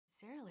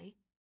necessarily,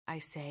 I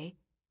say.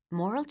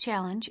 Moral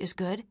challenge is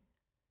good.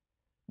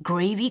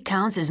 Gravy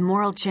counts as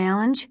moral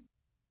challenge?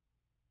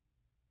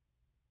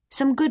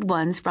 Some good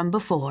ones from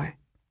before.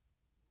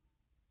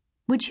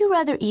 Would you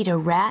rather eat a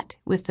rat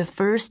with the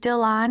fur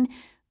still on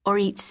or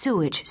eat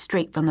sewage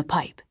straight from the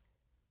pipe?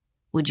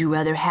 Would you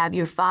rather have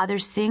your father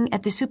sing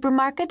at the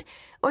supermarket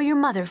or your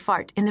mother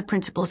fart in the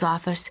principal's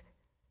office?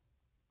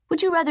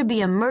 Would you rather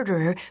be a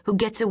murderer who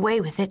gets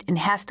away with it and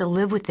has to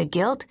live with the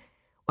guilt,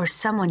 or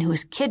someone who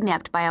is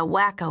kidnapped by a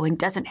wacko and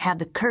doesn't have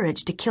the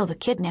courage to kill the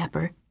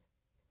kidnapper?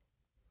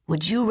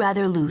 Would you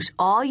rather lose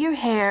all your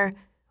hair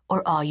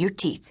or all your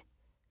teeth?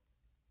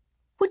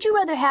 Would you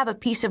rather have a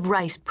piece of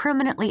rice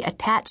permanently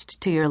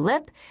attached to your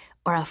lip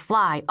or a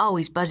fly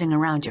always buzzing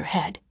around your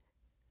head?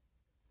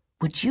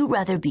 Would you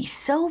rather be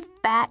so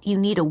fat you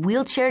need a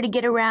wheelchair to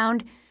get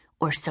around,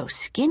 or so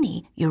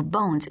skinny your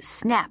bones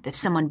snap if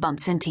someone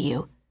bumps into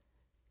you?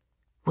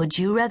 Would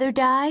you rather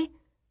die,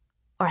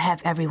 or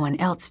have everyone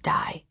else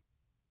die?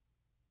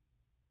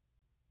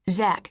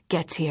 Zach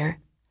gets here.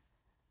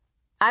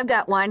 I've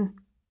got one,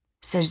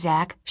 says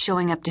Zach,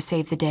 showing up to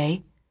save the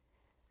day.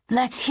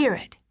 Let's hear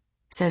it,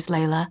 says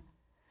Layla.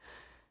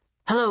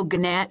 Hello,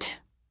 Gnat,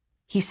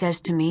 he says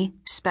to me,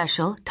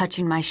 special,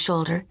 touching my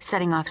shoulder,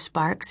 setting off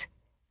sparks.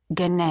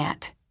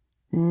 Gnat.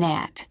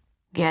 Gnat.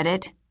 Get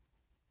it?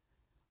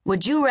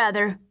 Would you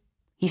rather,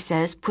 he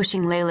says,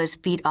 pushing Layla's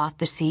feet off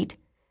the seat,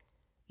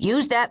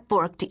 use that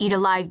fork to eat a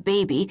live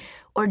baby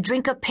or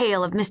drink a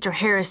pail of Mr.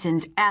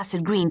 Harrison's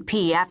acid green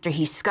pea after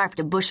he's scarfed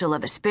a bushel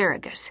of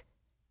asparagus?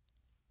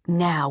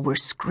 Now we're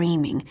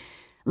screaming.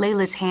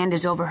 Layla's hand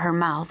is over her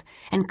mouth,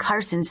 and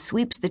Carson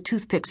sweeps the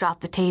toothpicks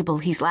off the table.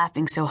 He's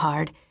laughing so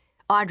hard.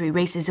 Audrey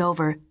races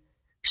over.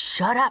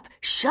 Shut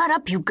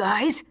up, you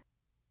guys!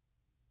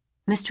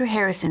 Mr.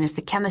 Harrison is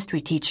the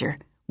chemistry teacher.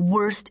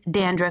 Worst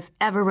dandruff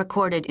ever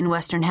recorded in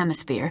Western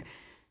Hemisphere.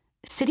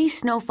 City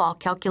snowfall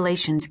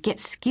calculations get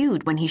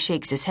skewed when he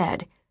shakes his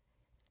head.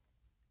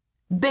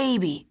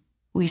 Baby,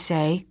 we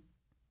say.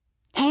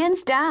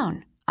 Hands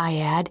down, I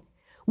add.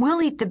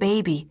 We'll eat the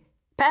baby.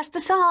 Pass the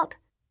salt.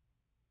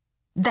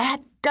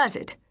 That does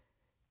it,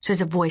 says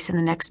a voice in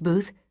the next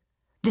booth.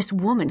 This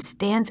woman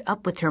stands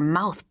up with her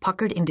mouth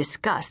puckered in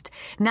disgust,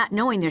 not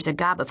knowing there's a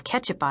gob of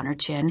ketchup on her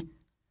chin.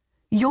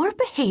 Your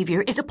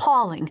behavior is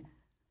appalling.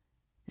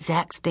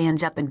 Zach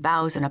stands up and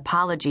bows an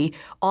apology,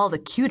 all the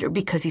cuter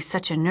because he's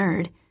such a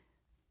nerd.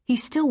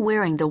 He's still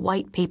wearing the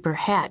white paper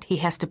hat he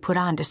has to put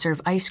on to serve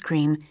ice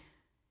cream.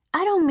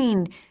 I don't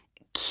mean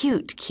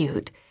cute,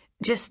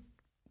 just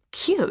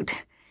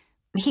cute.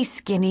 He's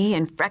skinny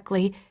and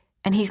freckly,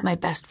 and he's my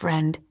best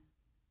friend.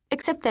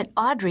 Except that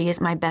Audrey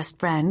is my best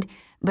friend,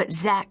 but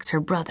Zach's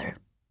her brother.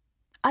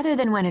 Other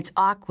than when it's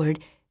awkward,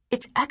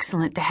 it's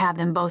excellent to have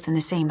them both in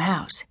the same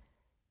house.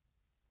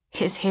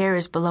 His hair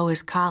is below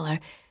his collar,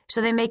 so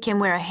they make him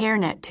wear a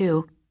hairnet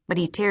too, but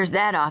he tears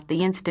that off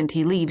the instant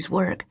he leaves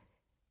work.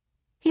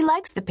 He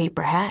likes the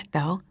paper hat,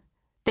 though.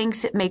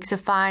 Thinks it makes a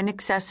fine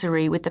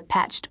accessory with the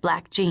patched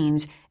black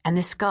jeans and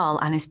the skull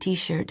on his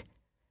t-shirt.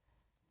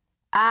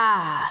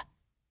 Ah,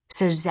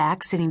 says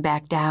Zach, sitting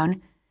back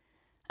down.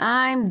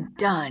 I'm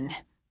done.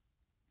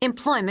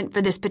 Employment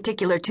for this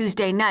particular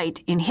Tuesday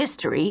night in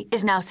history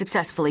is now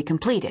successfully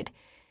completed.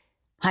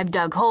 I've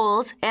dug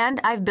holes and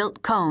I've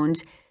built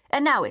cones,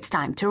 and now it's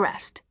time to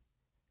rest.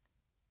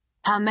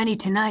 How many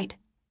tonight?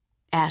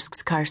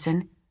 Asks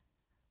Carson.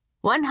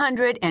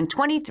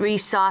 123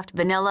 soft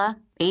vanilla,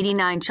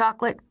 89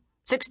 chocolate,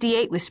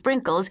 68 with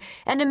sprinkles,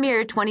 and a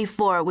mere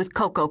 24 with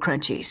cocoa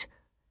crunchies.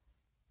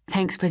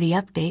 Thanks for the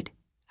update,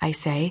 I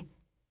say.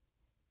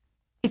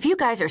 If you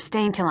guys are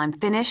staying till I'm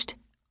finished,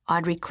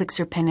 Audrey clicks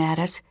her pen at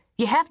us,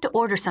 you have to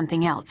order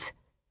something else.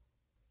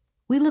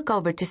 We look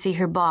over to see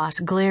her boss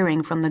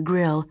glaring from the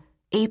grill,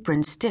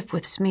 apron stiff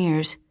with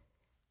smears.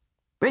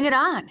 Bring it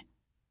on,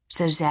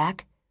 says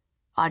Zach.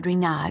 Audrey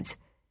nods.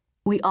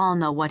 We all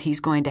know what he's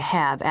going to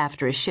have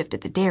after his shift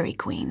at the Dairy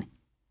Queen.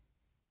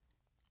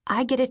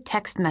 I get a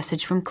text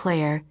message from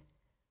Claire.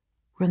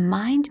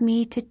 Remind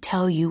me to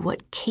tell you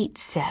what Kate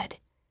said.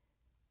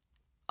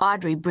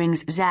 Audrey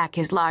brings Zach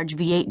his large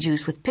V8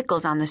 juice with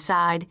pickles on the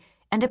side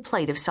and a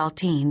plate of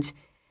saltines.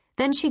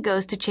 Then she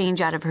goes to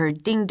change out of her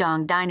Ding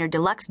Dong Diner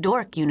Deluxe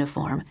dork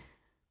uniform.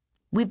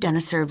 We've done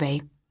a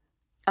survey.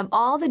 Of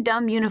all the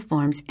dumb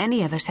uniforms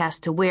any of us has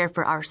to wear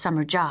for our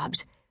summer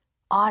jobs,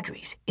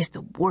 Audrey's is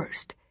the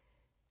worst.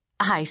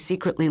 I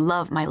secretly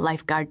love my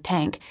lifeguard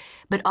tank,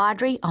 but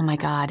Audrey, oh my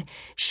God,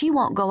 she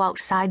won't go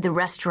outside the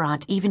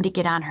restaurant even to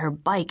get on her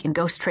bike and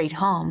go straight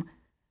home.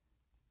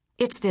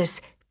 It's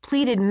this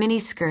pleated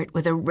miniskirt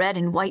with a red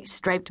and white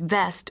striped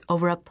vest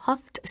over a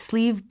puffed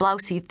sleeve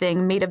blousey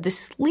thing made of the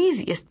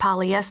sleaziest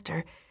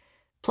polyester,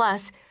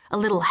 plus a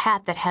little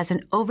hat that has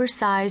an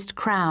oversized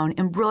crown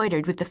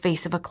embroidered with the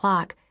face of a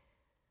clock.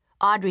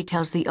 Audrey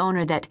tells the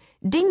owner that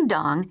ding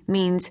dong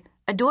means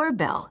a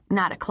doorbell,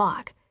 not a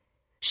clock.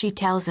 She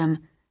tells him,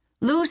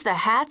 lose the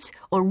hats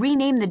or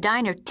rename the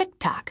diner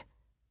Tick-Tock.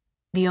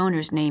 The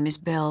owner's name is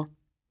Bill.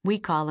 We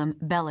call him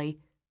Belly.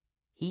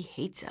 He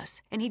hates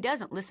us, and he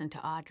doesn't listen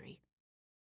to Audrey.